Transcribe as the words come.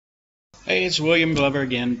Hey, it's William Glover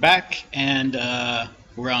again, back, and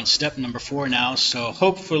we're on step number 4 now. So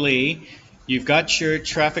hopefully you've got your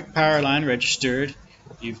traffic power line registered,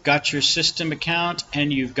 you've got your system account,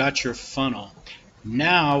 and you've got your funnel.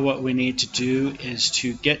 Now what we need to do is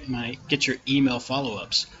to get your email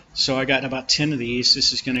follow-ups. So I got about 10 of these.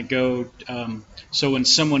 This is going to go, so when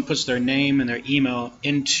someone puts their name and their email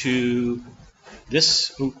into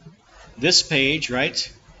this page,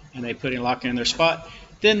 right, and they put in lock in their spot,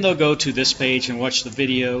 then they'll go to this page and watch the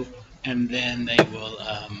video, and then they will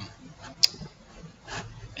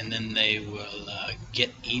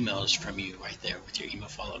get emails from you right there with your email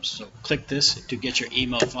follow-ups. So click this to get your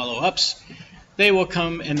email follow-ups. They will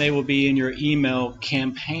come and they will be in your email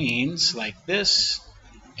campaigns like this.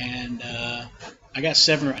 And I got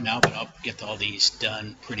 7 right now, but I'll get all these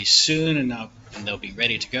done pretty soon, and they'll be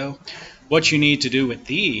ready to go. What you need to do with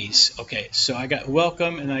these, okay, so I got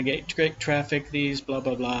welcome and I get great traffic, these, blah,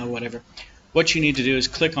 blah, blah, whatever. What you need to do is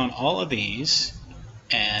click on all of these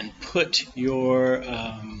and put your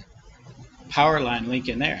Powerline link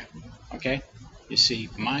in there, okay? You see,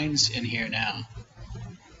 mine's in here now.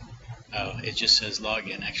 Oh, it just says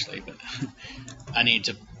login actually, but I need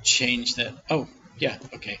to change that. Oh, yeah,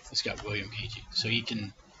 okay, it's got William KG. So you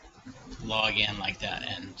can log in like that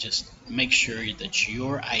and just make sure that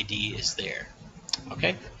your ID is there,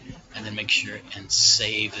 okay? And then make sure and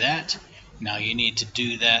save that. Now you need to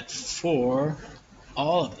do that for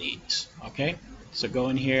all of these, okay? So go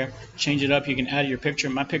in here, change it up. You can add your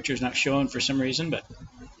picture. My picture is not showing for some reason, but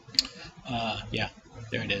yeah,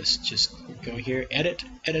 there it is. Just go here, edit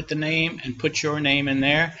the name, and put your name in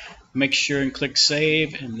there. Make sure and click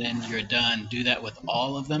save, and then you're done. Do that with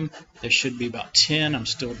all of them. There should be about 10. I'm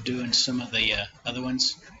still doing some of the other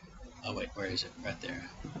ones. Oh wait, where is it? Right there.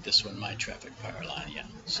 This one, my traffic power line. Yeah.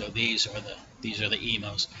 So these are the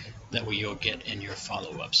emails that you'll get in your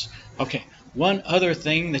follow-ups. Okay. One other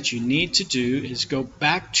thing that you need to do is go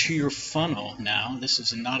back to your funnel. Now, this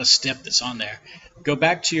is not a step that's on there. Go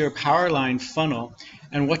back to your Powerline funnel,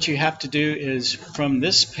 and what you have to do is from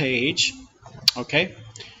this page, okay,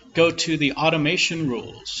 go to the automation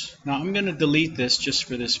rules. Now I'm going to delete this just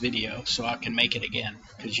for this video so I can make it again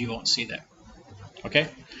because you won't see that. Okay,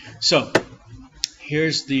 so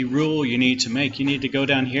here's the rule you need to make. You need to go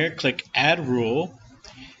down here, click add rule,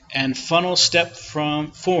 and funnel step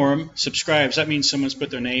from form subscribes. That means someone's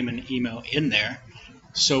put their name and email in there.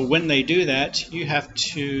 So when they do that, you have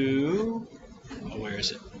to, oh, where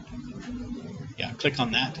is it? Yeah, click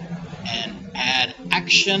on that and add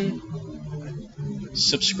action.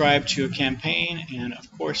 Subscribe to a campaign, and of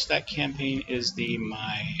course that campaign is the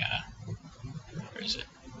where is it?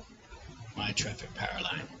 My traffic power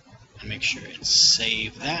line. And make sure and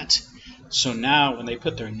save that. So now when they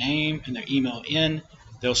put their name and their email in,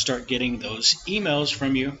 they'll start getting those emails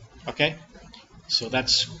from you. Okay? So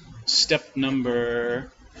that's step number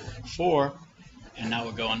 4, and now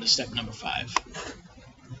we'll go on to step number 5.